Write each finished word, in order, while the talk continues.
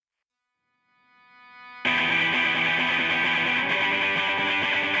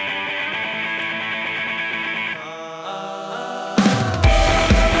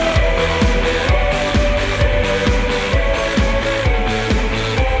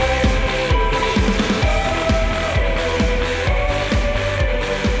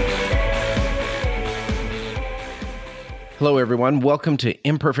Hello, everyone. Welcome to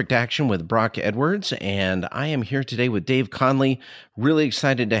Imperfect Action with Brock Edwards. And I am here today with Dave Conley. Really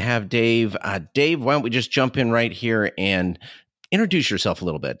excited to have Dave. Dave, why don't we just jump in right here and introduce yourself a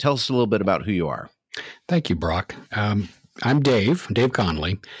little bit? Tell us a little bit about who you are. Thank you, Brock. I'm Dave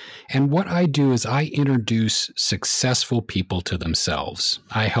Conley. And what I do is I introduce successful people to themselves.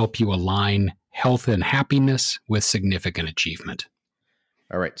 I help you align health and happiness with significant achievement.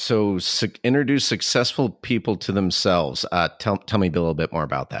 All right. So introduce successful people to themselves. Tell me a little bit more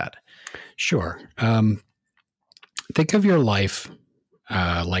about that. Sure. Think of your life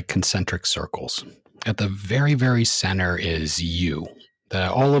like concentric circles. At the very, very center is you,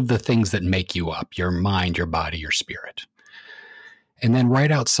 all of the things that make you up, your mind, your body, your spirit. And then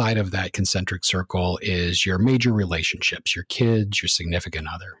right outside of that concentric circle is your major relationships, your kids, your significant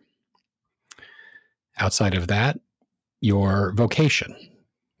other. Outside of that, your vocation,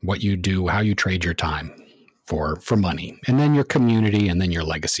 what you do, how you trade your time for money, and then your community, and then your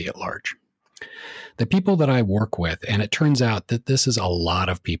legacy at large. The people that I work with, and it turns out that this is a lot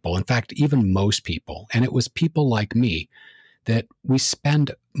of people, in fact, even most people, and it was people like me, that we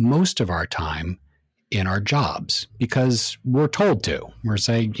spend most of our time in our jobs because we're told to. We're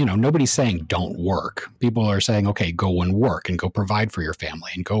saying, nobody's saying don't work. People are saying, okay, go and work and go provide for your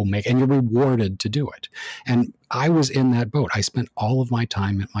family and go make, and you're rewarded to do it. And I was in that boat. I spent all of my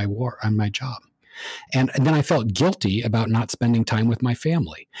time at on my job. And then I felt guilty about not spending time with my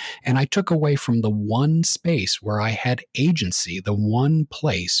family. And I took away from the one space where I had agency, the one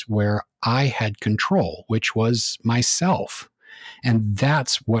place where I had control, which was myself. And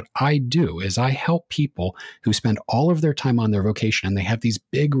that's what I do is I help people who spend all of their time on their vocation and they have these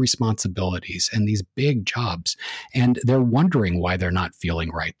big responsibilities and these big jobs. And they're wondering why they're not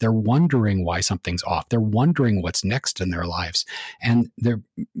feeling right. They're wondering why something's off. They're wondering what's next in their lives. And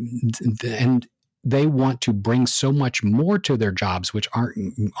they want to bring so much more to their jobs, which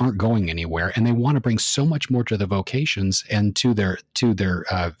aren't going anywhere, and they want to bring so much more to the vocations and to their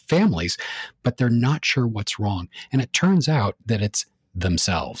families, but they're not sure what's wrong. And it turns out that it's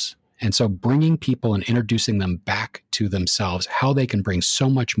themselves. And so, bringing people and introducing them back to themselves, how they can bring so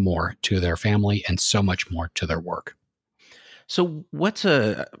much more to their family and so much more to their work. So,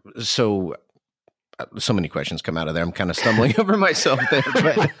 so many questions come out of there. I'm kind of stumbling over myself there.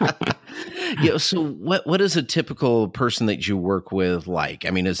 But so what is a typical person that you work with like? I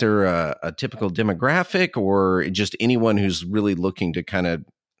mean, is there a typical demographic or just anyone who's really looking to kind of,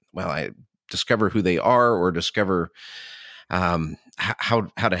 discover who they are or discover how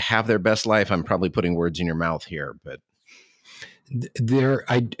to have their best life? I'm probably putting words in your mouth here, but there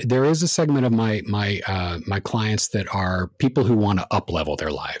is a segment of my clients that are people who want to up-level their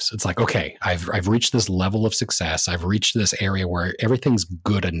lives. It's like, okay, I've reached this level of success. I've reached this area where everything's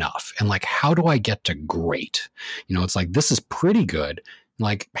good enough. And like, how do I get to great? It's like, this is pretty good.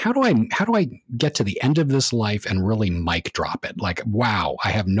 Like, how do I get to the end of this life and really mic drop it? Like, wow,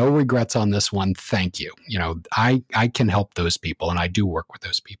 I have no regrets on this one. Thank you. I can help those people, and I do work with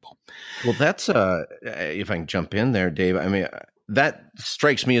those people. Well, that's if I can jump in there, Dave. I mean, that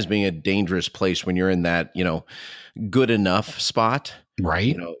strikes me as being a dangerous place when you're in that, good enough spot.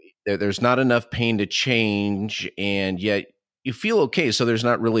 Right. There's not enough pain to change, and yet you feel okay. So there's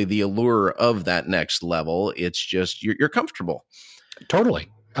not really the allure of that next level. It's just you're comfortable. Totally.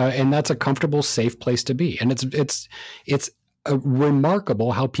 And that's a comfortable, safe place to be. And it's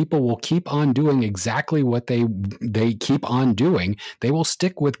remarkable how people will keep on doing exactly what they keep on doing. They will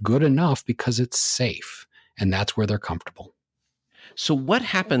stick with good enough because it's safe, and that's where they're comfortable. So what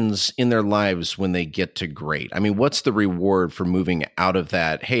happens in their lives when they get to great? I mean, what's the reward for moving out of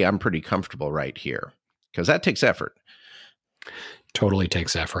that, hey, I'm pretty comfortable right here? Because that takes effort. Totally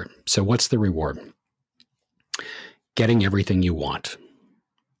takes effort. So what's the reward? Getting everything you want.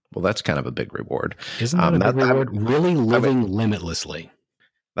 Well, that's kind of a big reward. Isn't that a big reward? Really living limitlessly.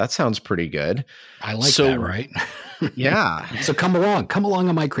 That sounds pretty good. I like that, right? Yeah. So come along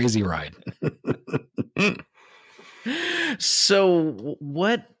on my crazy ride. So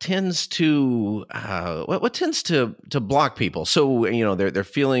what tends to block people? So, they're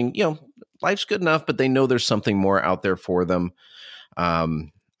feeling, life's good enough, but they know there's something more out there for them.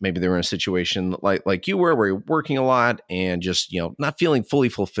 Maybe they were in a situation like you were, where you're working a lot and just, not feeling fully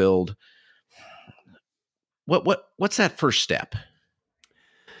fulfilled. What's that first step?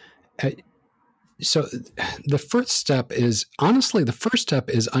 So the first step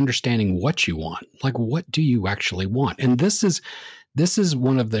is understanding what you want. Like, what do you actually want? And this is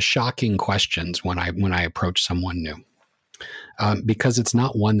one of the shocking questions when I approach someone new, because it's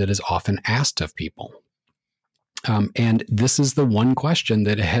not one that is often asked of people. And this is the one question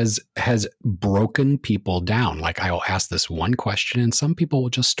that has broken people down. Like, I'll ask this one question and some people will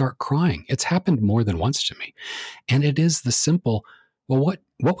just start crying. It's happened more than once to me. And it is the simple, well,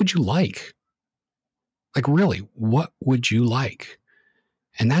 what would you like? Like, really, what would you like?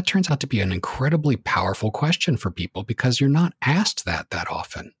 And that turns out to be an incredibly powerful question for people because you're not asked that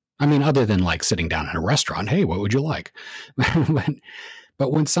often. I mean, other than like sitting down in a restaurant, hey, what would you like?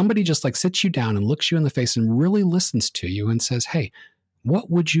 But when somebody just like sits you down and looks you in the face and really listens to you and says, hey,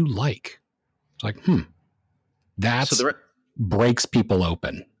 what would you like? It's like, that breaks people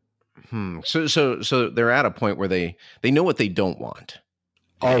open. So they're at a point where they know what they don't want.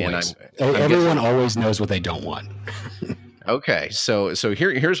 Always. Everyone always knows what they don't want. Okay. So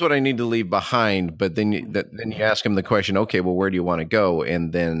here's what I need to leave behind. But then you ask them the question, okay, well, where do you want to go?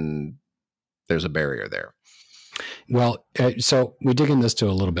 And then there's a barrier there. Well, so we dig in this to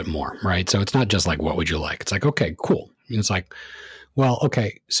a little bit more, right? So it's not just like, what would you like? It's like, okay, cool. And it's like, well,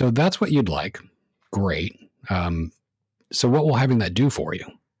 okay, so that's what you'd like. Great. So what will having that do for you?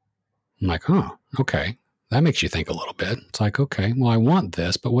 I'm like, okay. That makes you think a little bit. It's like, okay, well, I want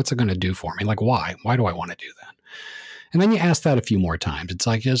this, but what's it going to do for me? Like, why? Why do I want to do that? And then you ask that a few more times. It's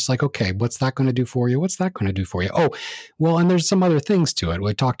like, okay, what's that going to do for you? What's that going to do for you? Oh, well, and there's some other things to it.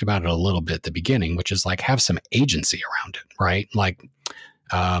 We talked about it a little bit at the beginning, which is like have some agency around it, right? Like,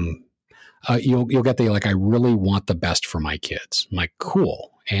 you'll get the, like, I really want the best for my kids. I'm like,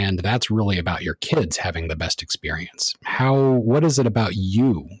 cool. And that's really about your kids having the best experience. What is it about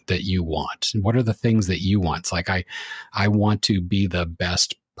you that you want? What are the things that you want? It's like, I want to be the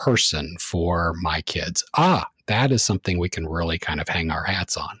best person for my kids. That is something we can really kind of hang our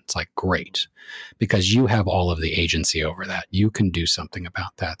hats on. It's like, great, because you have all of the agency over that. You can do something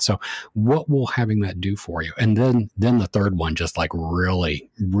about that. So what will having that do for you? And then the third one just like really,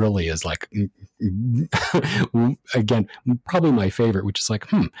 really is like, again, probably my favorite, which is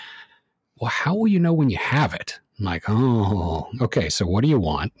like, well, how will you know when you have it? I'm like, oh, okay. So what do you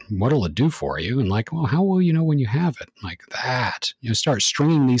want? What'll it do for you? And like, well, how will you know when you have it? I'm like that, start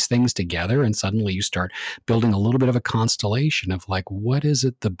stringing these things together and suddenly you start building a little bit of a constellation of like, what is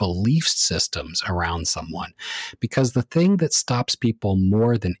it, the belief systems around someone? Because the thing that stops people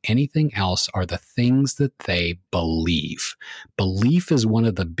more than anything else are the things that they believe. Belief is one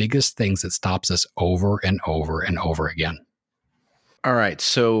of the biggest things that stops us over and over and over again. All right.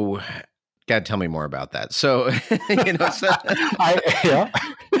 So God, tell me more about that. So, I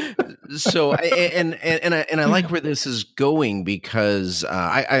like where this is going because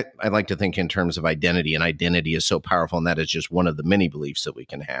I like to think in terms of identity, and identity is so powerful, and that is just one of the many beliefs that we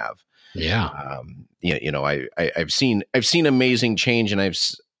can have. Yeah. I've seen amazing change, and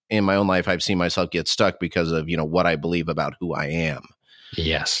in my own life, I've seen myself get stuck because of, what I believe about who I am.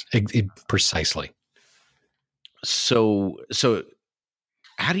 Yes, precisely. So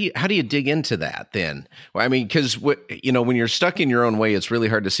how do you dig into that then? Well, I mean, because when you're stuck in your own way, it's really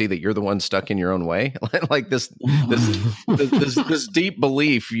hard to see that you're the one stuck in your own way. Like this deep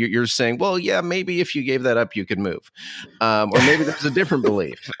belief. You're saying, well, yeah, maybe if you gave that up, you could move, or maybe there's a different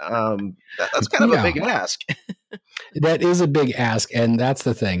belief. That's kind of a big ask. That is a big ask, and that's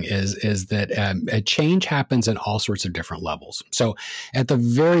the thing is that a change happens in all sorts of different levels. So, at the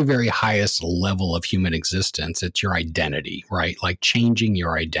very, very highest level of human existence, it's your identity, right? Like changing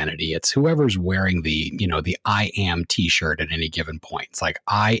your identity. It's whoever's wearing the I am T-shirt at any given point. It's like,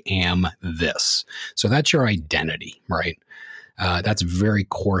 I am this. So that's your identity, right? That's a very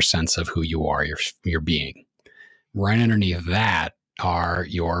core sense of who you are, your being. Right underneath that are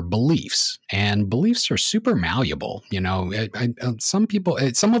your beliefs, and beliefs are super malleable. Some people,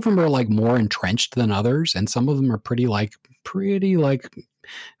 some of them are like more entrenched than others, and some of them are pretty like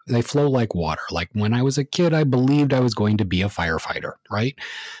they flow like water. Like when I was a kid, I believed I was going to be a firefighter, right?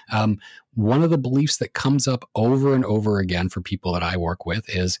 One of the beliefs that comes up over and over again for people that I work with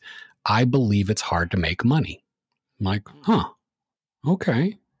is, I believe it's hard to make money. I'm like,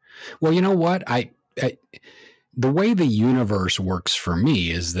 okay. Well, you know what? The way the universe works for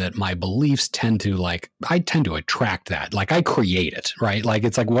me is that my beliefs I tend to attract that. Like I create it, right? Like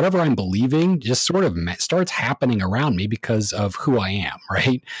it's like whatever I'm believing just sort of starts happening around me because of who I am,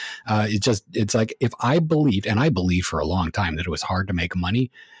 right? It's like if I believed, and I believed for a long time that it was hard to make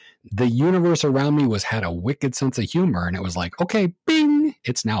money, the universe around me had a wicked sense of humor, and it was like, okay, bing,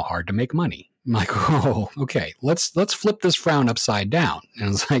 it's now hard to make money. I'm like, oh, okay, let's flip this frown upside down. And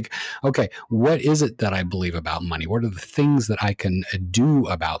it's like, okay, what is it that I believe about money? What are the things that I can do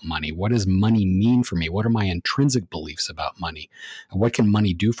about money? What does money mean for me? What are my intrinsic beliefs about money? What can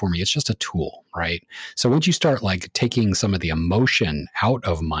money do for me? It's just a tool, right? So once you start like taking some of the emotion out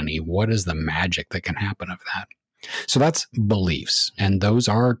of money, what is the magic that can happen of that? So that's beliefs, and those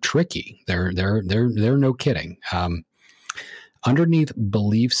are tricky. They're no kidding. Underneath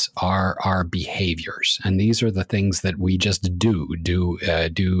beliefs are our behaviors, and these are the things that we just do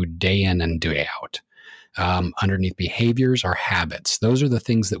day in and day out. Underneath behaviors are habits. Those are the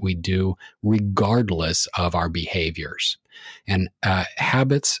things that we do regardless of our behaviors. And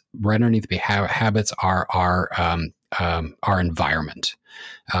habits, right underneath habits, are our environment.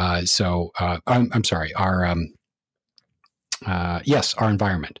 I'm sorry, our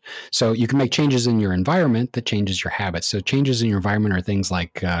environment. So you can make changes in your environment that changes your habits. So changes in your environment are things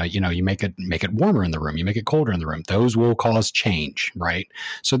like, you make it warmer in the room, you make it colder in the room. Those will cause change, right?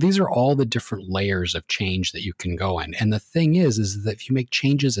 So these are all the different layers of change that you can go in. And the thing is that if you make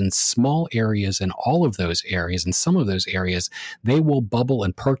changes in small areas in all of those areas, in some of those areas, they will bubble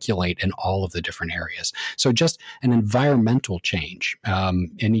and percolate in all of the different areas. So just an environmental change,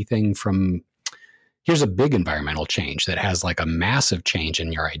 anything from here's a big environmental change that has like a massive change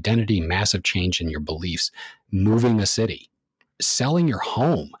in your identity, massive change in your beliefs. Moving a city, selling your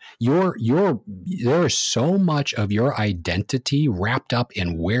home. There is so much of your identity wrapped up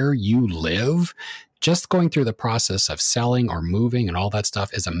in where you live. Just going through the process of selling or moving and all that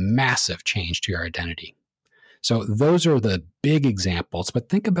stuff is a massive change to your identity. So those are the big examples, but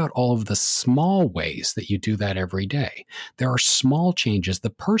think about all of the small ways that you do that every day. There are small changes. The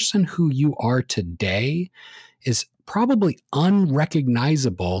person who you are today is probably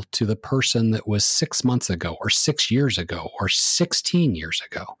unrecognizable to the person that was 6 months ago or 6 years ago or 16 years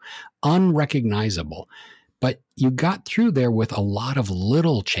ago. Unrecognizable. But you got through there with a lot of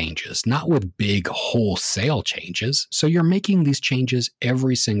little changes, not with big wholesale changes. So you're making these changes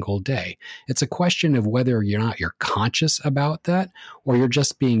every single day. It's a question of whether or not you're conscious about that or you're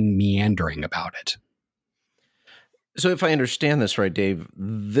just being meandering about it. So if I understand this right, Dave,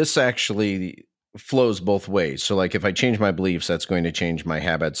 this actually flows both ways. So like if I change my beliefs, that's going to change my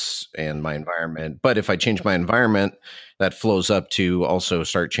habits and my environment. But if I change my environment, that flows up to also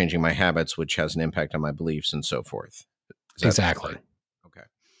start changing my habits, which has an impact on my beliefs and so forth. Exactly. Okay.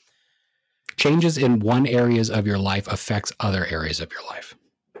 Changes in one areas of your life affects other areas of your life.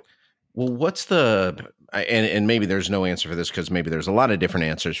 Well, what's and maybe there's no answer for this because maybe there's a lot of different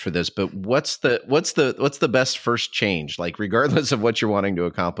answers for this, but what's the best first change? Like regardless of what you're wanting to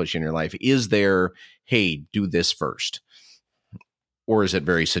accomplish in your life, is there, hey, do this first? Or is it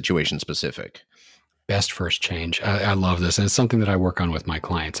very situation specific? Best first change. I love this. And it's something that I work on with my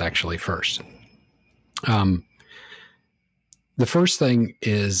clients actually first. The first thing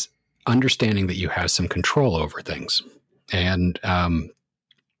is understanding that you have some control over things. And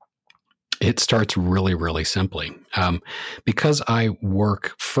it starts really, really simply. Because I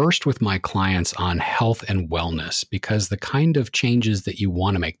work first with my clients on health and wellness, because the kind of changes that you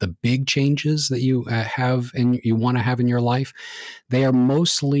want to make, the big changes that you have and you want to have in your life, they are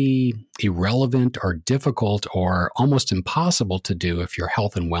mostly irrelevant or difficult or almost impossible to do if your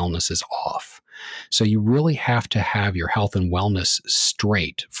health and wellness is off. So you really have to have your health and wellness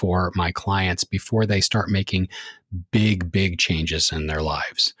straight for my clients before they start making big changes in their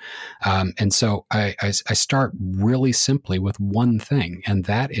lives. And so I start really simply with one thing, and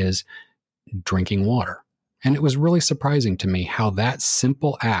that is drinking water. And it was really surprising to me how that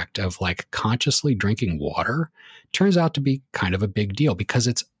simple act of like consciously drinking water turns out to be kind of a big deal because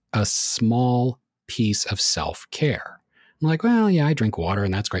it's a small piece of self-care. I'm like, well, yeah, I drink water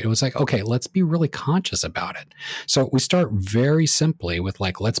and that's great. It was like, okay, let's be really conscious about it. So we start very simply with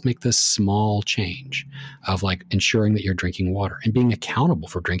like, let's make this small change of like ensuring that you're drinking water and being accountable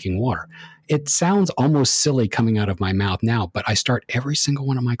for drinking water. It sounds almost silly coming out of my mouth now, but I start every single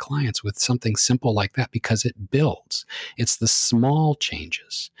one of my clients with something simple like that because it builds. It's the small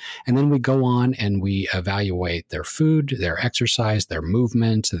changes. And then we go on and we evaluate their food, their exercise, their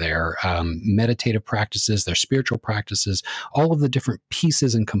movement, their meditative practices, their spiritual practices, all of the different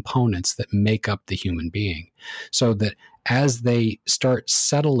pieces and components that make up the human being, so that as they start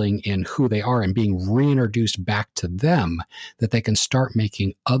settling in who they are and being reintroduced back to them, that they can start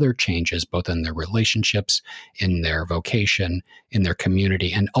making other changes, both in their relationships, in their vocation, in their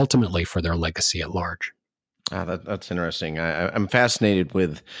community, and ultimately for their legacy at large. That's interesting. I'm fascinated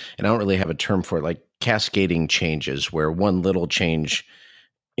with, and I don't really have a term for it, like cascading changes, where one little change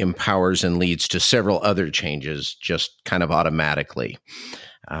empowers and leads to several other changes just kind of automatically,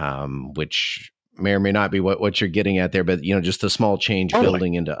 which may or may not be what you're getting at there, but just the small change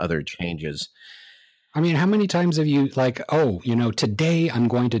building into other changes. I mean, how many times have you like, today I'm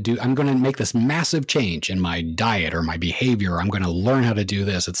going to make this massive change in my diet or my behavior. I'm going to learn how to do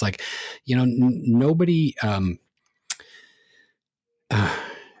this. It's like, nobody,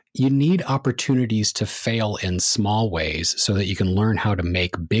 you need opportunities to fail in small ways so that you can learn how to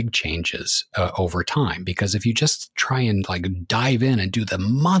make big changes over time. Because if you just try and like dive in and do the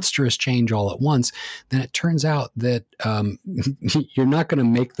monstrous change all at once, then it turns out that you're not going to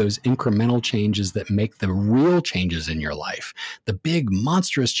make those incremental changes that make the real changes in your life. The big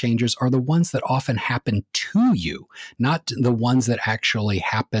monstrous changes are the ones that often happen to you, not the ones that actually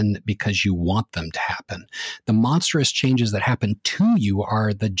happen because you want them to happen. The monstrous changes that happen to you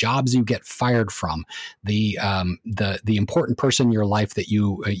are the jobs you get fired from, the important person in your life that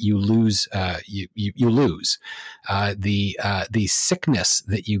you lose, the sickness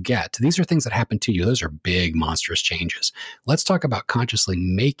that you get. These are things that happen to you. Those are big, monstrous changes. Let's talk about consciously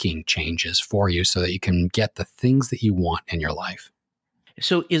making changes for you so that you can get the things that you want in your life.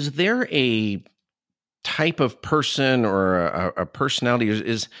 So is there a type of person or a personality?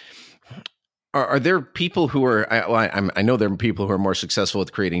 Are there people who are, I know there are people who are more successful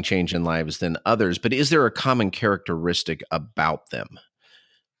with creating change in lives than others, but is there a common characteristic about them?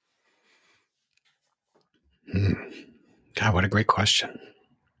 God, what a great question.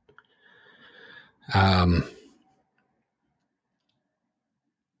 The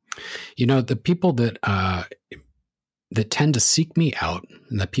people that tend to seek me out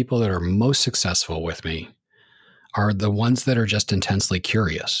and the people that are most successful with me are the ones that are just intensely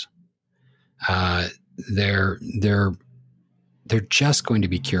curious. They're just going to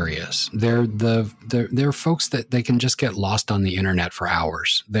be curious. They're folks that they can just get lost on the internet for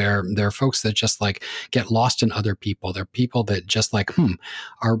hours. They're folks that just like get lost in other people. They're people that just like,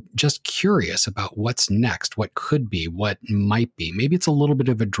 are just curious about what's next, what could be, what might be. Maybe it's a little bit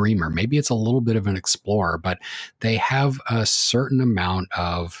of a dreamer. Maybe it's a little bit of an explorer, but they have a certain amount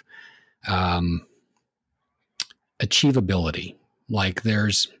of achievability. Like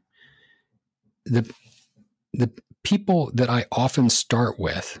there's the people that I often start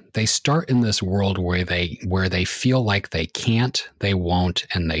with, they start in this world where they feel like they can't, they won't,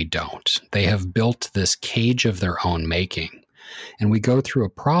 and they don't. They have built this cage of their own making. And we go through a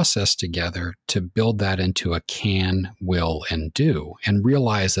process together to build that into a can, will, and do, and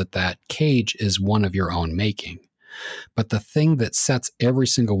realize that that cage is one of your own making. But the thing that sets every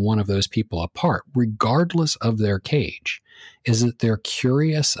single one of those people apart, regardless of their cage, is that they're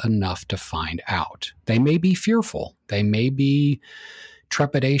curious enough to find out. They may be fearful. They may be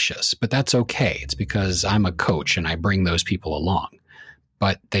trepidatious, but that's okay. It's because I'm a coach and I bring those people along.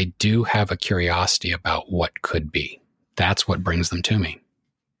 But they do have a curiosity about what could be. That's what brings them to me.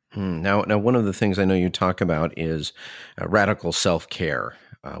 Now, one of the things I know you talk about is radical self-care,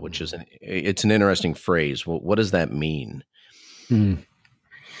 which is it's an interesting phrase. Well, what does that mean?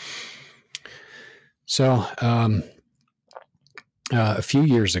 So, a few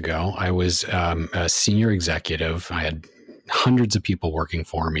years ago, I was a senior executive. I had hundreds of people working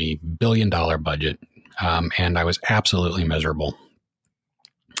for me, $1 billion budget, and I was absolutely miserable.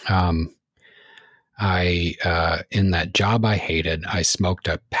 In that job I hated, I smoked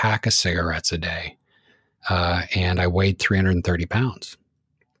a pack of cigarettes a day, and I weighed 330 pounds.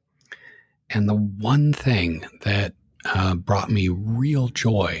 And the one thing that brought me real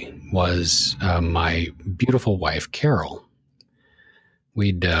joy was my beautiful wife, Carol.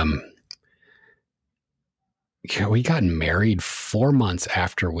 We got married 4 months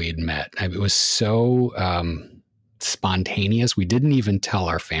after we'd met. It was so spontaneous. We didn't even tell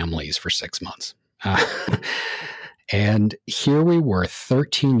our families for 6 months. And here we were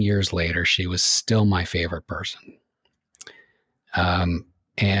 13 years later. She was still my favorite person.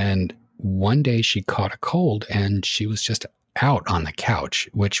 And one day she caught a cold and she was just out on the couch,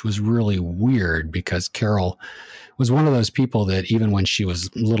 which was really weird because Carol was one of those people that even when she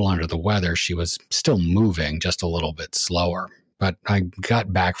was a little under the weather, she was still moving just a little bit slower. But I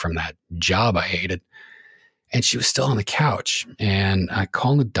got back from that job I hated and she was still on the couch, and I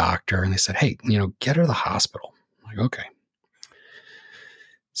called the doctor and they said, hey, get her to the hospital. I'm like, okay.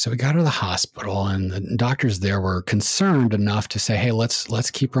 So we got her to the hospital, and the doctors there were concerned enough to say, hey,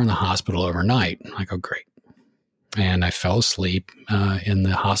 let's keep her in the hospital overnight. I go, great. And I fell asleep in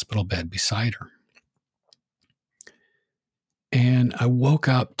the hospital bed beside her. And I woke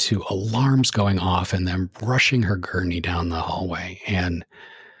up to alarms going off and them rushing her gurney down the hallway. And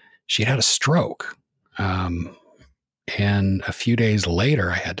she'd had a stroke. And a few days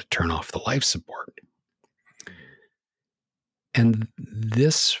later, I had to turn off the life support. And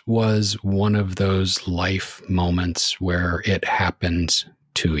this was one of those life moments where it happened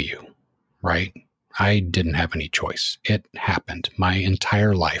to you, right? I didn't have any choice. It happened. My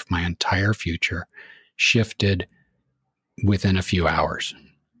entire life, my entire future shifted within a few hours.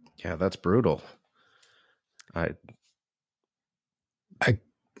 Yeah, that's brutal.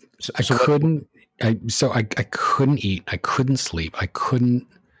 So, I so what? couldn't. I couldn't eat. I couldn't sleep. I couldn't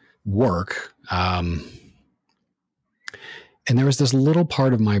work. And there was this little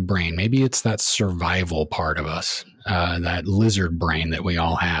part of my brain. Maybe it's that survival part of us, that lizard brain that we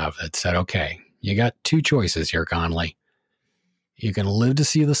all have, that said, "Okay, you got two choices here, Conley. You can live to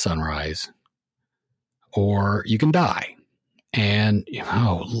see the sunrise, or you can die." And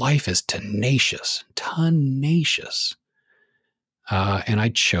life is tenacious, tenacious. And I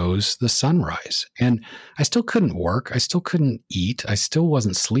chose the sunrise. And I still couldn't work. I still couldn't eat. I still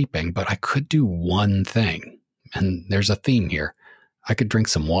wasn't sleeping, but I could do one thing. And there's a theme here. I could drink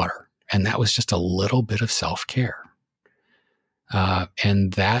some water. And that was just a little bit of self care.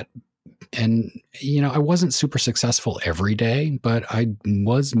 And I wasn't super successful every day, but I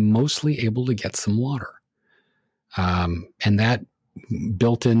was mostly able to get some water. And that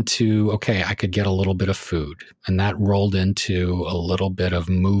built into, okay, I could get a little bit of food, and that rolled into a little bit of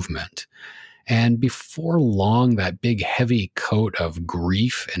movement. And before long, that big heavy coat of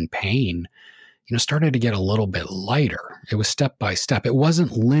grief and pain, started to get a little bit lighter. It was step by step. It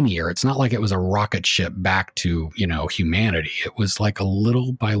wasn't linear. It's not like it was a rocket ship back to, humanity. It was like a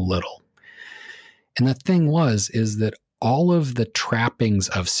little by little. And the thing is that all of the trappings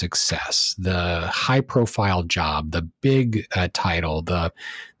of success, the high profile job, the big title, the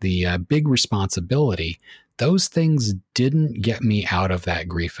big responsibility, those things didn't get me out of that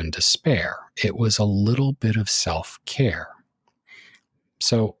grief and despair. It was a little bit of self-care.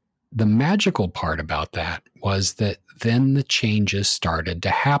 So the magical part about that was that then the changes started to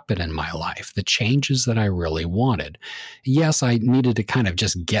happen in my life, the changes that I really wanted. Yes, I needed to kind of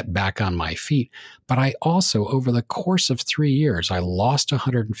just get back on my feet, but I also, over the course of 3 years, I lost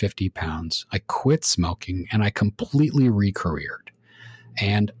 150 pounds, I quit smoking, and I completely recareered.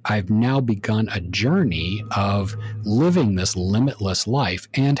 And I've now begun a journey of living this limitless life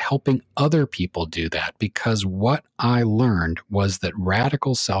and helping other people do that, because what I learned was that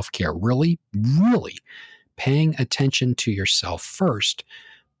radical self-care, really, really paying attention to yourself first,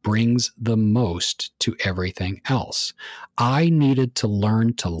 brings the most to everything else. I needed to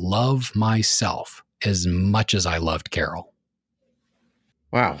learn to love myself as much as I loved Carol.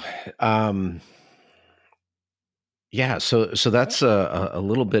 Wow. Yeah, so that's a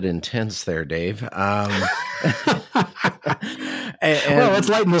little bit intense there, Dave. Well, let's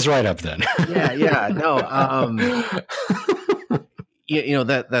lighten this right up then. yeah, no.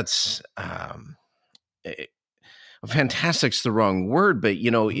 That's fantastic's the wrong word, but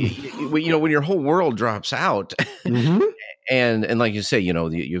when your whole world drops out, Mm-hmm. and like you say,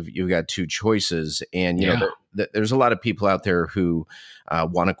 you've got two choices, and there's a lot of people out there who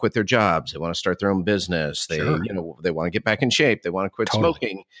want to quit their jobs, they want to start their own business, they Sure. They want to get back in shape, they want to quit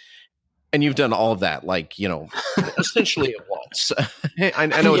smoking, and you've done all of that, essentially at once.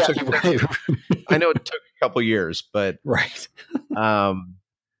 I know it took I know it took a couple years, but right.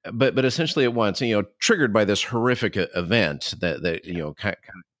 But essentially at once, triggered by this horrific event that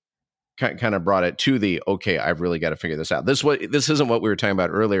kind of brought it to the, okay, I've really got to figure this out. This isn't what we were talking about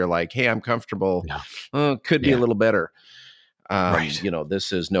earlier. Like, hey, I'm comfortable. No. Could be a little better. Right.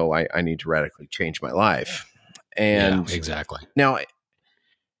 This is no. I need to radically change my life. And exactly. Now,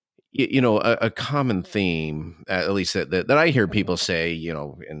 a common theme, at least that I hear people say,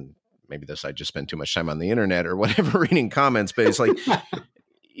 and maybe I just spend too much time on the internet or whatever reading comments, but it's like.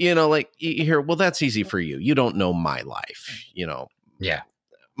 Like you hear, well, that's easy for you. You don't know my life. Yeah.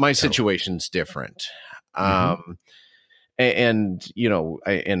 My situation's different. Mm-hmm. And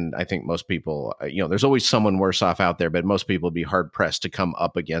I think most people, there's always someone worse off out there, but most people would be hard pressed to come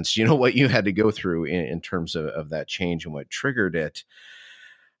up against, what you had to go through in terms of that change and what triggered it.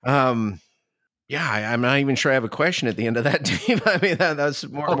 I'm not even sure I have a question at the end of that, Dave. I mean, that's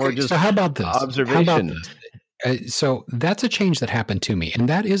more just so how about this? Observation. So that's a change that happened to me, and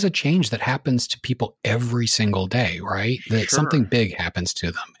that is a change that happens to people every single day, right? That something big happens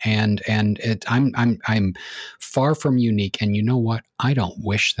to them, and I'm far from unique. And you know what? I don't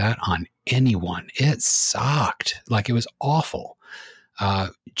wish that on anyone. It sucked, like it was awful,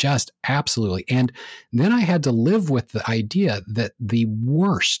 just absolutely. And then I had to live with the idea that the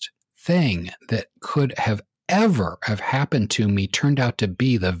worst thing that could have ever have happened to me turned out to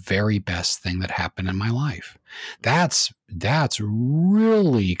be the very best thing that happened in my life. That's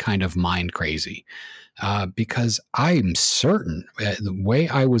really kind of mind crazy, because I'm certain the way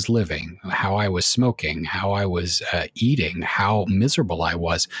I was living, how I was smoking, how I was eating, how miserable I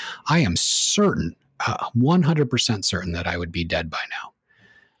was, I am certain, 100% certain that I would be dead by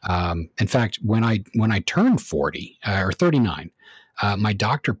now. In fact, when I turned 40 or 39, my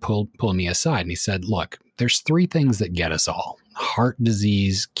doctor pulled me aside and he said, look, there's three things that get us all. heart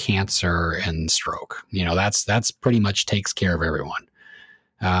disease, cancer, and stroke. That's pretty much takes care of everyone.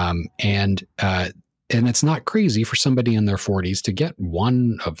 And it's not crazy for somebody in their 40s to get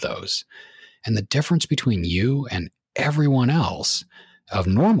one of those. And the difference between you and everyone else of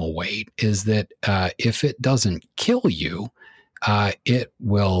normal weight is that if it doesn't kill you, it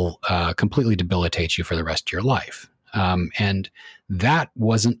will completely debilitate you for the rest of your life. And that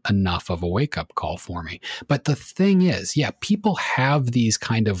wasn't enough of a wake-up call for me. But the thing is, yeah, people have these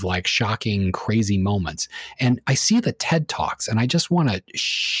kind of like shocking, crazy moments. And I see the TED Talks and I just want to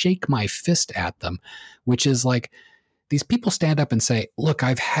shake my fist at them, which is like, these people stand up and say, look,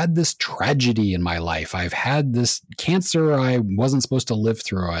 I've had this tragedy in my life. I've had this cancer I wasn't supposed to live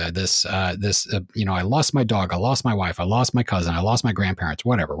through. I lost my dog. I lost my wife. I lost my cousin. I lost my grandparents,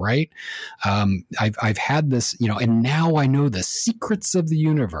 whatever, right? I've had this, and now I know the secrets of the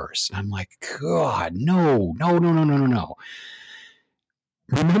universe. I'm like, God, no.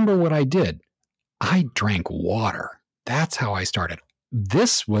 Remember what I did? I drank water. That's how I started.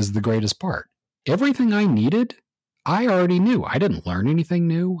 This was the greatest part. Everything I needed, I already knew. I didn't learn anything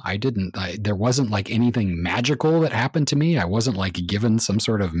new. There wasn't like anything magical that happened to me. I wasn't like given some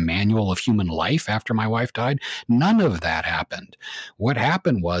sort of manual of human life after my wife died. None of that happened. What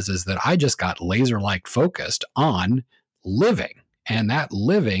happened is that I just got laser-like focused on living. And that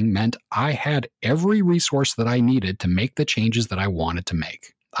living meant I had every resource that I needed to make the changes that I wanted to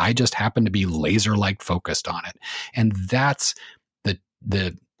make. I just happened to be laser-like focused on it. And that's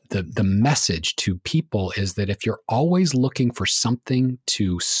the message to people, is that if you're always looking for something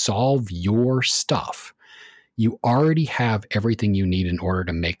to solve your stuff, you already have everything you need in order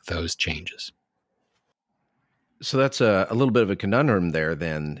to make those changes. So that's a little bit of a conundrum there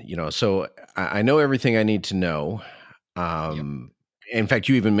then, so I know everything I need to know. Yep. In fact,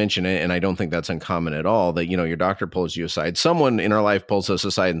 you even mentioned it, and I don't think that's uncommon at all, that, your doctor pulls you aside. Someone in our life pulls us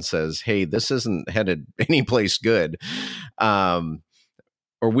aside and says, hey, this isn't headed any place good.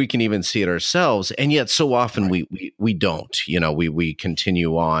 Or we can even see it ourselves. And yet so often we don't, we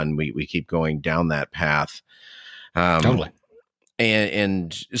continue on, we keep going down that path. Totally.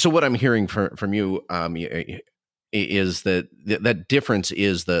 And so what I'm hearing from you is that difference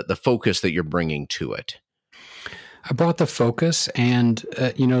is the focus that you're bringing to it. I brought the focus, and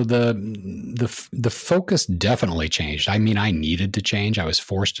the focus definitely changed. I mean, I needed to change. I was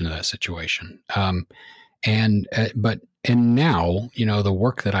forced into that situation. And now, the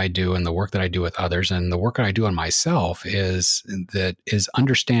work that I do and the work that I do with others and the work that I do on myself is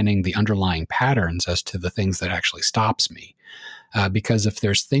understanding the underlying patterns as to the things that actually stops me. Because if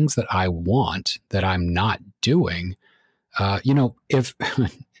there's things that I want that I'm not doing, if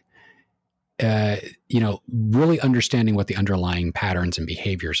really understanding what the underlying patterns and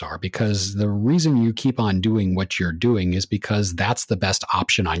behaviors are, because the reason you keep on doing what you're doing is because that's the best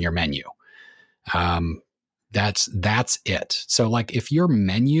option on your menu. That's it. So like if your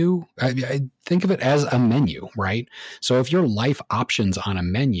menu, I think of it as a menu, right? So if your life options on a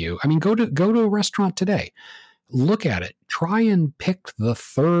menu, I mean, go to a restaurant today, look at it, try and pick the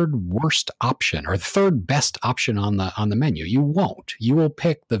third worst option or the third best option on the menu. You won't. You will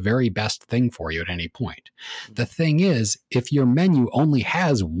pick the very best thing for you at any point. The thing is, if your menu only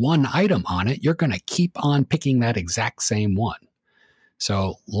has one item on it, you're going to keep on picking that exact same one.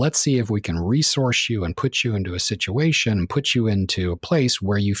 So let's see if we can resource you and put you into a situation and put you into a place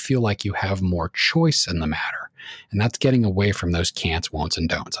where you feel like you have more choice in the matter. And that's getting away from those can'ts, won'ts, and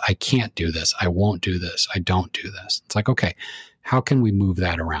don'ts. I can't do this. I won't do this. I don't do this. It's like, okay, how can we move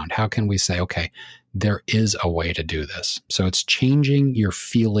that around? How can we say, okay, there is a way to do this? So it's changing your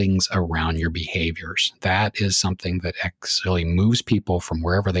feelings around your behaviors. That is something that actually moves people from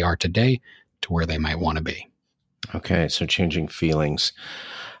wherever they are today to where they might want to be. Okay, so changing feelings.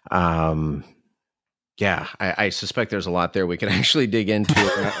 Yeah, I suspect there's a lot there we can actually dig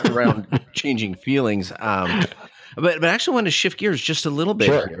into around changing feelings. But I actually want to shift gears just a little bit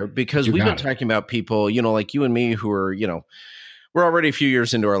here, because we've been talking about people, like you and me, who are, we're already a few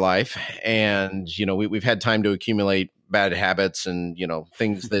years into our life, and, we've had time to accumulate bad habits and,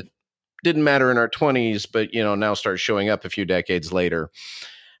 things that didn't matter in our 20s, but, now start showing up a few decades later.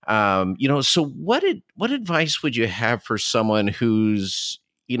 So what advice would you have for someone who's,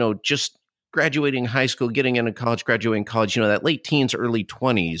 just graduating high school, getting into college, graduating college, that late teens, early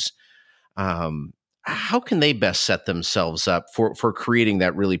 20s? How can they best set themselves up for creating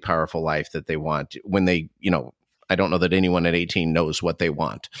that really powerful life that they want when they, I don't know that anyone at 18 knows what they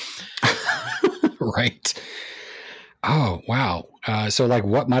want. Right. Oh, wow. So like,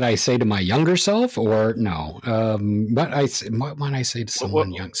 what might I say to my younger self or no? What might I say to someone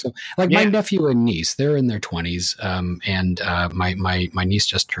Well, young? So like my yeah. nephew and niece, they're in their twenties. My niece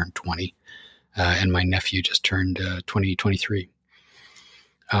just turned 20, and my nephew just turned 23.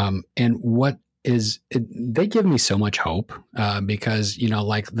 And what is it, they give me so much hope because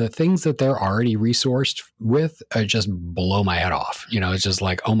like the things that they're already resourced with just blow my head off. It's just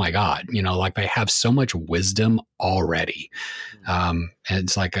like, oh my god, like they have so much wisdom already. And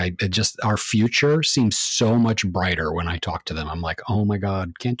it's like our future seems so much brighter when I talk to them. I'm like, oh my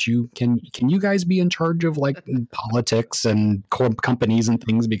god, can you guys be in charge of like politics and companies and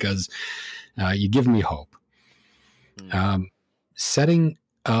things, because you give me hope. Setting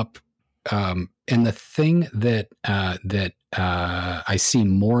up, and the thing that I see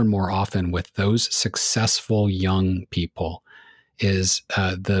more and more often with those successful young people is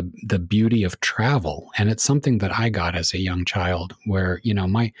the beauty of travel, and it's something that I got as a young child, where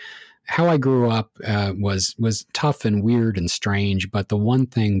my how I grew up was tough and weird and strange, but the one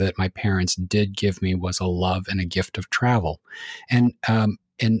thing that my parents did give me was a love and a gift of travel, and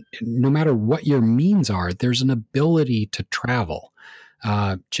no matter what your means are, there's an ability to travel.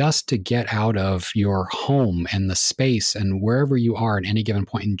 Just to get out of your home and the space and wherever you are at any given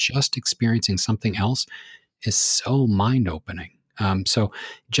point, and just experiencing something else is so mind opening. So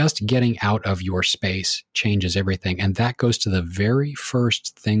just getting out of your space changes everything. And that goes to the very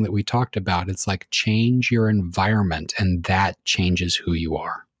first thing that we talked about. It's like change your environment, and that changes who you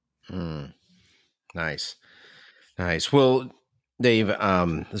are. Nice. Nice. Well, Dave, this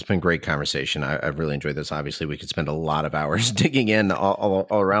has been a great conversation. I've really enjoyed this. Obviously, we could spend a lot of hours digging in all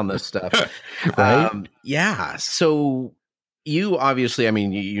around this stuff. Right? Yeah. So you obviously, I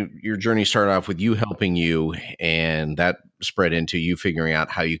mean, your journey started off with you helping you, and that spread into you figuring out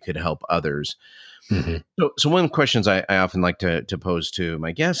how you could help others. Mm-hmm. So one of the questions I often like to pose to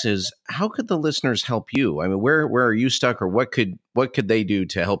my guests is, how could the listeners help you? I mean, where are you stuck, or what could they do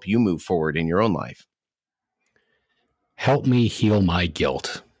to help you move forward in your own life? Help me heal my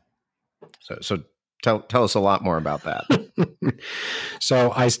guilt. So tell us a lot more about that.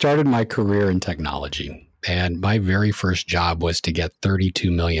 So I started my career in technology, and my very first job was to get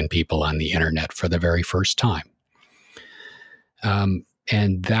 32 million people on the internet for the very first time.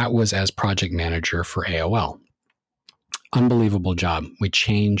 And that was as project manager for AOL. Unbelievable job. We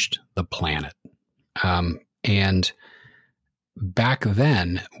changed the planet. And back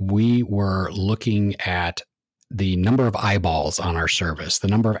then, we were looking at the number of eyeballs on our service, the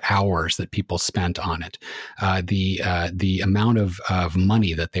number of hours that people spent on it, the amount of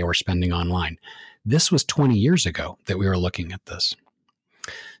money that they were spending online. This was 20 years ago that we were looking at this.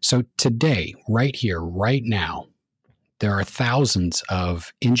 So today, right here, right now, there are thousands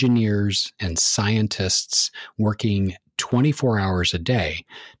of engineers and scientists working 24 hours a day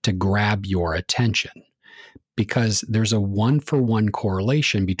to grab your attention, because there's a 1-for-1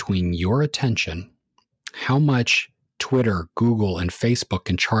 correlation between your attention, how much Twitter, Google, and Facebook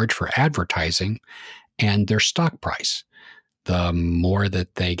can charge for advertising, and their stock price. The more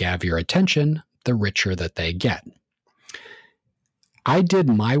that they have your attention, the richer that they get. I did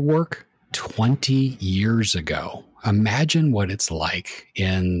my work 20 years ago. Imagine what it's like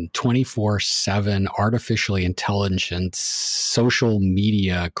in 24/7 artificially intelligent social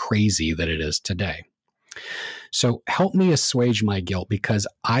media crazy that it is today. So help me assuage my guilt, because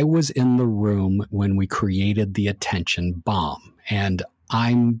I was in the room when we created the attention bomb, and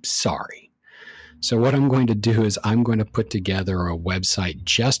I'm sorry. So what I'm going to do is I'm going to put together a website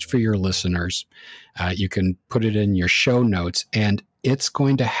just for your listeners. You can put it in your show notes, and it's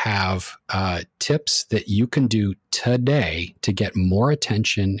going to have tips that you can do today to get more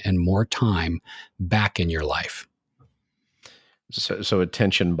attention and more time back in your life. So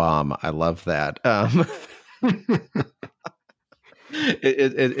attention bomb. I love that.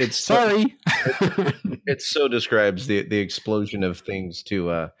 It's sorry. It so describes the explosion of things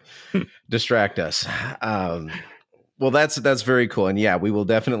to distract us. Well, that's very cool, and yeah, we will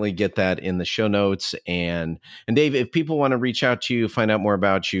definitely get that in the show notes. And Dave, if people want to reach out to you, find out more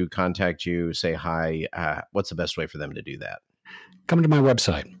about you, contact you, say hi, what's the best way for them to do that? Come to my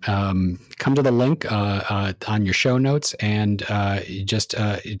website. Come to the link on your show notes, and just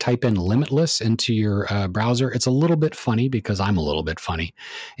type in Limitless into your browser. It's a little bit funny because I'm a little bit funny.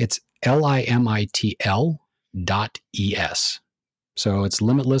 It's limitl.es. So it's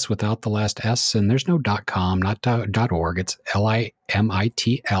Limitless without the last S, and there's no .com, not .org. It's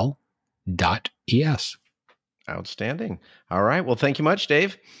limitl.es. Outstanding. All right. Well, thank you much,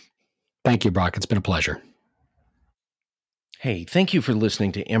 Dave. Thank you, Brock. It's been a pleasure. Hey, thank you for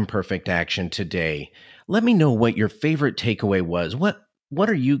listening to Imperfect Action today. Let me know what your favorite takeaway was. What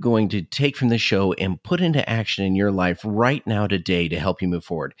are you going to take from this show and put into action in your life right now today to help you move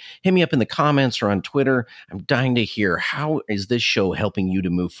forward? Hit me up in the comments or on Twitter. I'm dying to hear, how is this show helping you to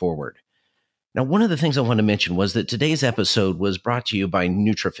move forward? Now, one of the things I want to mention was that today's episode was brought to you by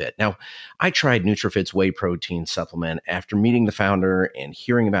NutriFit. Now, I tried NutriFit's whey protein supplement after meeting the founder and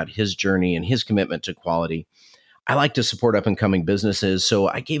hearing about his journey and his commitment to quality. I like to support up and coming businesses, so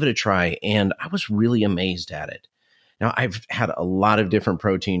I gave it a try and I was really amazed at it. Now, I've had a lot of different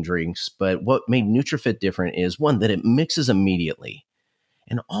protein drinks, but what made NutriFit different is one, that it mixes immediately,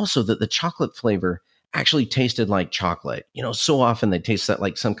 and also that the chocolate flavor actually tasted like chocolate. So often they taste that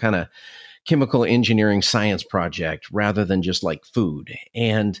like some kind of chemical engineering science project rather than just like food.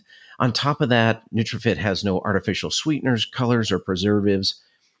 And on top of that, NutriFit has no artificial sweeteners, colors, or preservatives.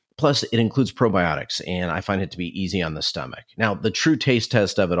 Plus, it includes probiotics, and I find it to be easy on the stomach. Now, the true taste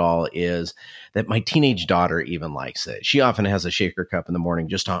test of it all is that my teenage daughter even likes it. She often has a shaker cup in the morning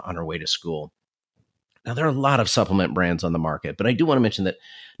just on her way to school. Now, there are a lot of supplement brands on the market, but I do want to mention that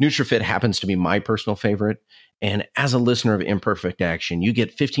NutriFit happens to be my personal favorite. And as a listener of Imperfect Action, you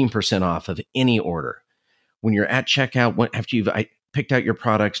get 15% off of any order. When you're at checkout, after you've picked out your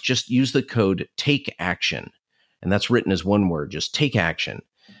products, just use the code TAKE ACTION. And that's written as one word, just take action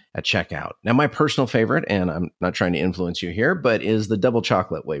at checkout. Now, my personal favorite, and I'm not trying to influence you here, but is the double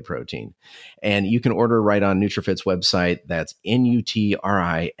chocolate whey protein. And you can order right on NutriFit's website. That's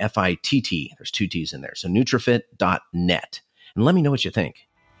NutriFitt. There's two T's in there. So nutrifit.net. And let me know what you think.